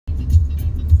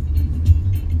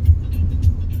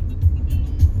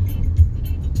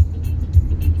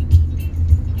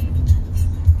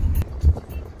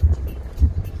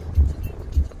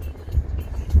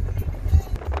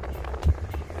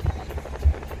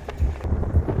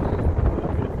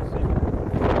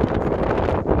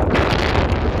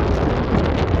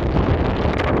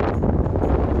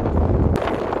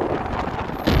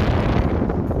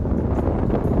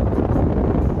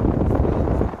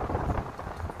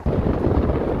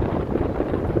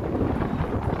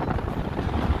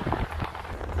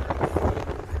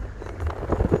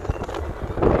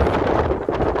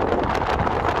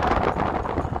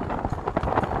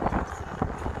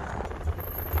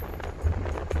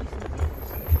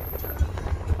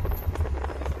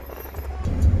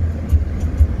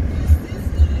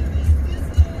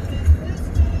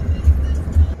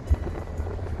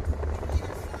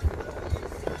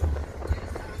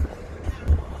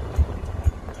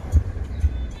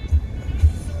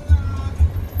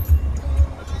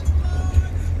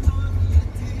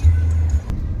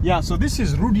Yeah, so this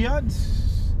is Rudyard.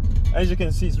 As you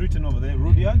can see, it's written over there,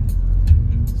 Rudyard.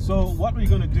 So what we're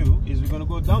going to do is we're going to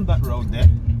go down that road there.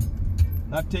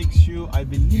 That takes you, I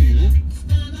believe,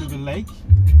 to the lake.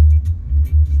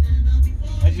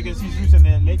 As you can see, it's written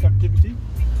there, lake activity.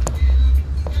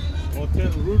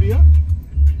 Hotel Rudyard.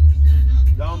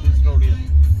 Down this road here.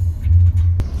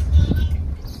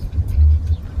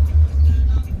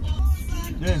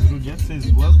 There's Rudyard, says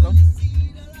welcome.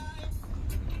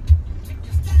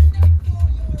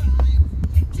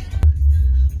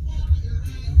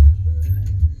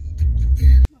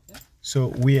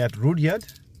 So we're at Rudyard.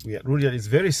 It's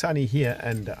very sunny here,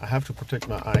 and I have to protect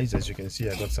my eyes. As you can see,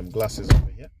 I got some glasses over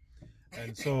here.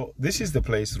 And so this is the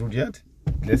place, Rudyard.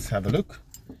 Let's have a look.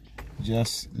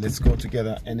 Just let's go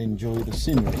together and enjoy the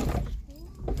scenery.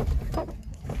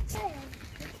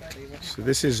 So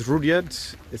this is Rudyard.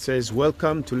 It says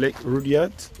welcome to Lake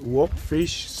Rudyard. Walk,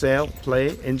 fish, sail,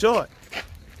 play, enjoy.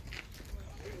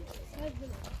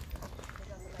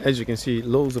 As you can see,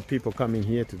 loads of people coming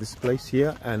here to this place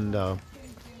here, and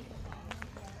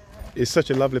it's such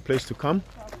a lovely place to come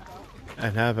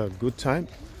and have a good time.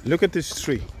 Look at this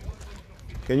tree.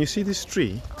 Can you see this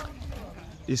tree?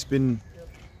 It's been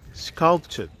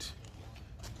sculptured.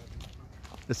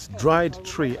 It's a dried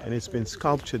tree, and it's been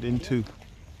sculptured into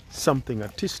something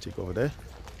artistic over there.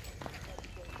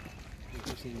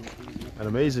 An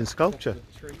amazing sculpture.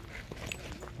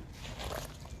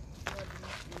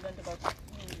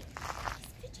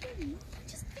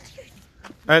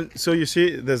 And so you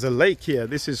see there's a lake here.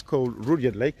 This is called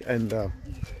Rudyard Lake, and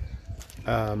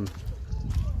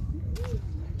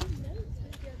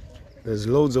there's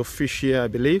loads of fish here, I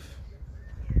believe.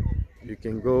 You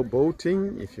can go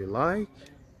boating if you like.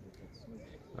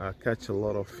 Catch a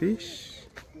lot of fish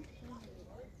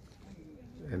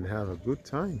and have a good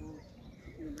time.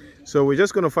 So we're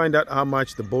just going to find out how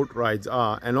much the boat rides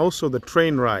are, and also the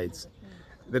train rides.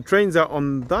 The trains are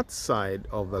on that side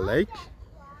of the lake.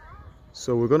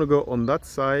 So we're going to go on that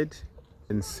side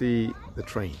and see the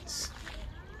trains.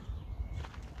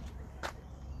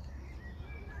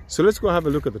 So let's go have a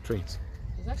look at the trains.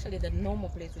 It's actually the normal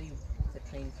place where you book the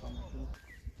train from.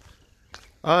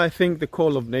 I think the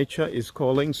call of nature is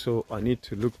calling, so I need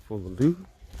to look for the loo.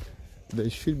 There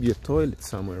should be a toilet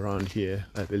somewhere around here,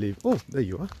 I believe. Oh, there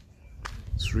you are.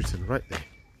 It's written right there.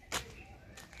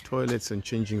 Toilets and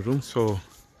changing rooms. So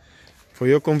for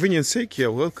your convenience sake,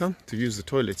 you're welcome to use the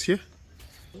toilets here.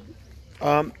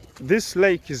 This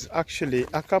lake is actually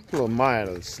a couple of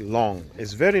miles long.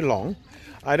 It's very long.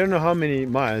 I don't know how many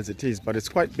miles it is, but it's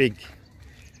quite big.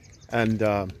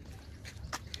 And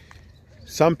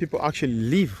some people actually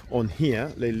live on here.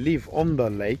 They live on the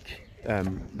lake.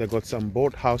 They got some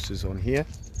boat houses on here.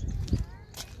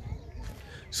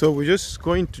 So we're just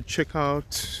going to check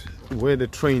out where the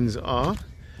trains are.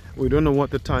 We don't know what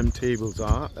the timetables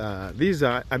are. These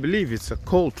are, I believe it's a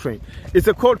coal train. It's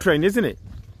a coal train, isn't it?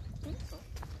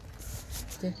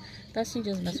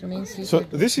 So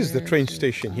this is the train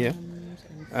station here,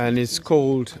 and it's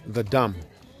called the Dam.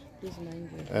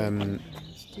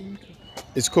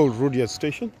 It's called Rudyard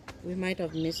Station. We might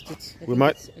have missed it.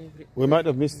 We might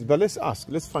have missed it, but let's ask.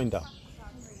 Let's find out.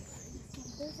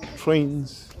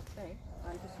 Trains.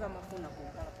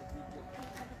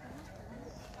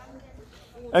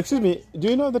 Excuse me, do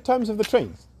you know the times of the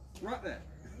trains? Right there.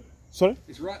 Sorry?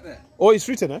 It's right there. Oh, it's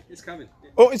written, eh? It's coming.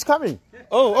 Oh, it's coming. Yeah.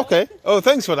 Oh, okay. Oh,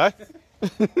 thanks for that.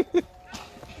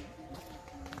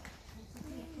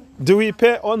 Do we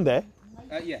pay on there?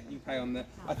 Yeah, you pay on there.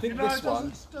 I think this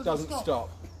one doesn't stop.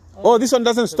 Oh, this one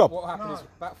doesn't stop. What happens is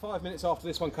about 5 minutes after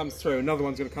this one comes through, another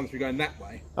one's going to come through going that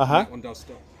way. That one does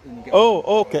stop.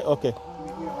 Oh, okay, okay.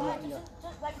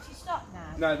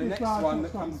 No, the next one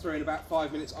that comes through in about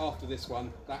 5 minutes after this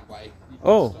one, that way.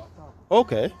 Oh,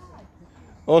 okay.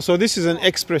 Oh, so this is an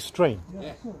express train.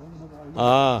 Yeah.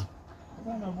 Ah.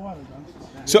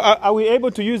 So are we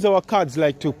able to use our cards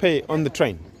like to pay on the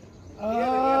train?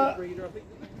 Oh,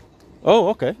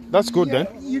 okay. That's good then.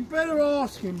 You'd better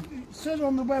ask him. It says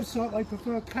on the website they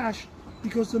prefer cash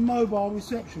because the mobile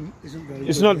reception isn't very good.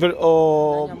 It's not very...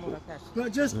 Oh.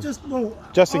 But just in case.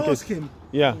 Ask him.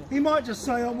 Yeah. He might just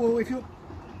say, oh, well,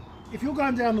 if you're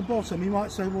going down the bottom, he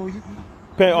might say, well, you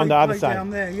pay on the other side. Down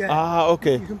there, yeah. Ah,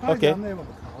 okay. You can pay down there with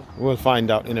the card. We'll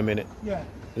find out in a minute. Yeah.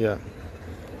 Yeah.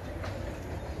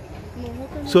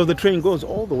 So the train goes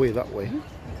all the way that way.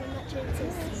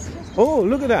 Oh,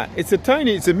 look at that.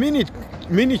 It's a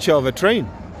miniature of a train.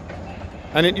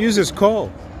 And it uses coal.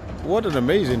 What an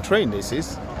amazing train this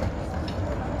is.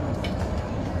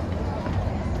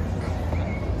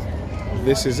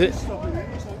 This is it.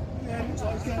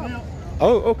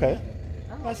 Oh, okay.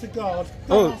 That's the guard.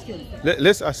 Oh, Ask him.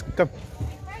 let's ask. Come.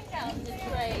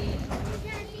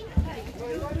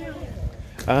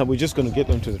 We're just going to get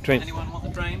onto the train. Anyone want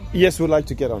the train? Yes, we'd like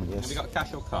to get on. Yes. Have you got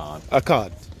cash or card? A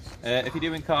card. If you're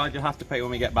doing card, you'll have to pay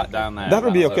when we get back down there. That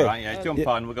will be okay. Right? Yeah, jump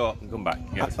on, we'll go up and come back.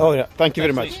 Yeah, Oh yeah. Thank you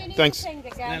very much. Thanks. no,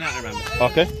 I remember.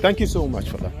 Okay. Thank you so much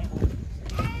for that.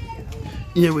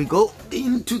 Here we go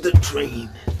into the train.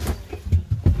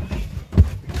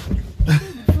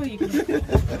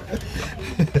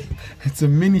 It's a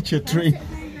miniature train.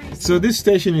 So this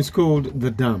station is called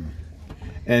the Dam,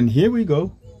 and here we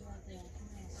go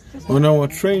on our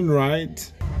train ride.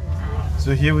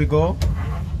 So here we go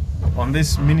on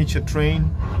this miniature train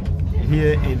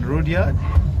here in Rudyard,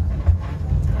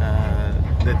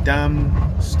 the Dam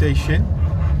station.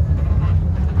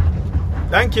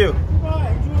 Thank you.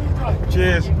 Right, enjoy your time.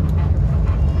 Cheers.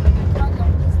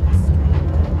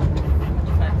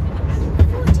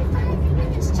 45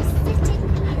 minutes just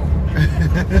sitting here.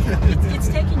 It's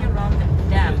taking you around the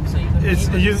dam, so you can It's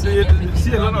be able you to see everything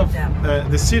see a lot around of the dam.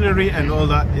 the scenery and all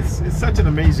that. It's such an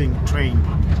amazing train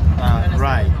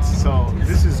ride. So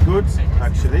this is good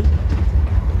actually.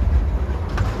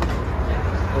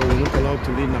 Oh, you're not allowed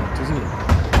to lean out, isn't it?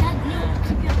 Dad, no,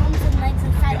 keep your arms and legs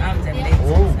inside. Your arms and Yeah. legs.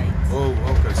 Oh,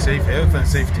 okay. Safe health and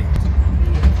safety.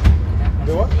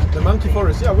 The what? The monkey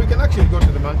forest. Yeah, we can actually go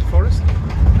to the monkey forest.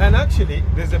 And actually,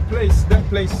 there's a place. That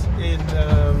place in.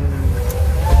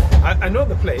 I know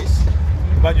the place,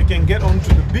 but you can get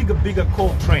onto the bigger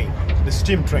coal train, the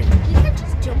steam train. You can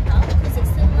just jump out because it's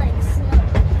still like slow.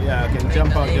 Yeah, I can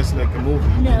jump out just like a movie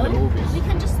in the No, movies. we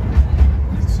can just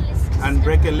actually And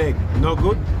break a leg. No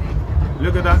good.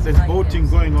 Look at that. There's boating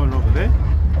going on over there.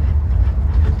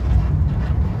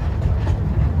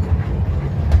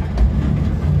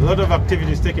 A lot of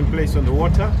activities taking place on the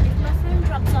water. If my phone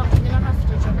drops off, you're gonna have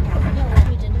to jump out. No,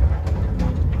 we didn't.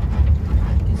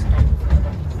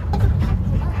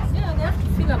 Yeah, they have to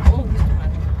fill up all this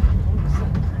tomato.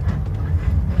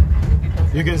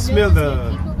 You can smell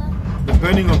the People there.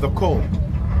 burning of the coal.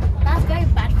 That's very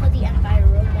bad for the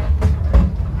environment.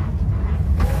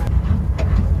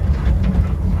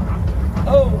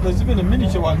 Oh, there's even a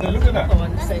miniature one there. Look at that.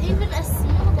 That's even a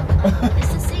smaller one.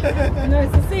 It's the same. No,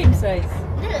 it's the same size.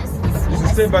 No, it's the It's the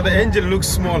smallest. same, but the engine looks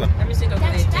smaller. Let me sit on the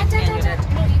Dad, edge. Dad, Dad, and do Dad, that.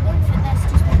 Dad. No, you won't fit. That's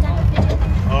too small. Dad, video.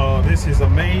 Oh, this is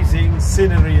amazing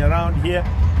scenery around here.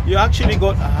 You actually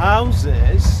got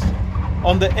houses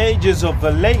on the edges of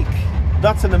the lake.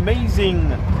 That's an amazing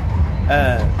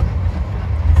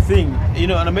thing. You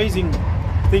know, an amazing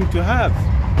thing to have.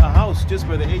 A house just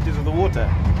by the edges of the water.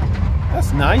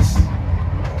 That's nice.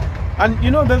 And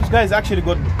you know, those guys actually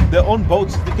got their own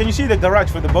boats. Can you see the garage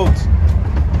for the boats?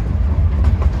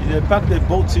 They park their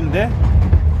boats in there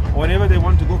whenever they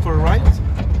want to go for a ride,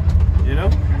 you know.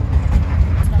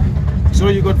 So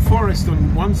you got forest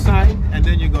on one side, and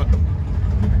then you got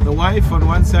the wife on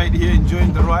one side here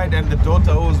enjoying the ride, and the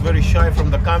daughter who's very shy from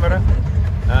the camera.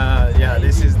 Yeah,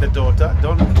 this is the daughter.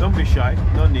 Don't be shy.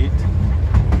 No need.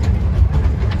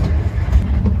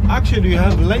 Actually, you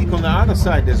have lake on the other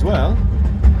side as well,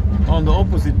 on the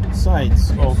opposite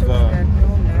sides of the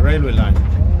railway line.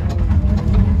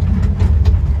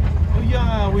 Oh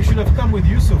yeah, we should have come with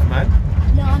Yusuf, man.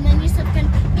 No, and then Yusuf can.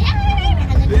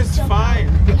 And then This is jump fine.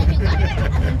 out, and then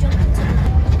and then jump into the.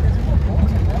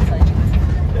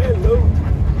 Hello.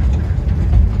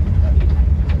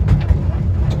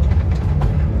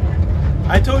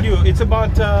 I told you it's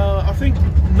about I think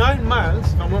 9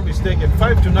 miles, if I'm not mistaken,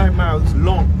 5 to 9 miles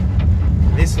long.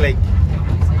 This lake.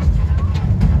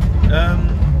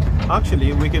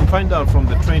 Actually, we can find out from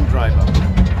the train driver.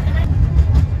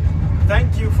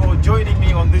 Thank you for joining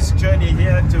me on this journey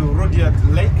here to Rudyard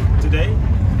Lake today,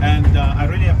 and I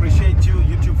really appreciate you,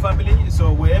 YouTube family.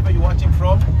 So wherever you're watching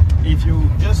from, if you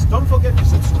just don't forget to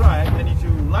subscribe, and if you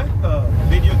like the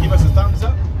video, give us a thumbs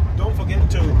up. Don't forget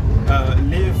to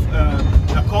leave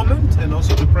a comment, and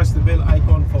also to press the bell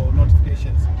icon for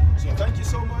notifications. So thank you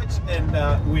so much, and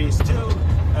we're still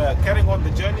carrying on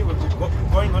the journey. We're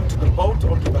going onto the boat,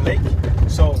 onto the lake.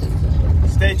 So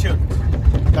stay tuned.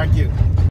 Thank you.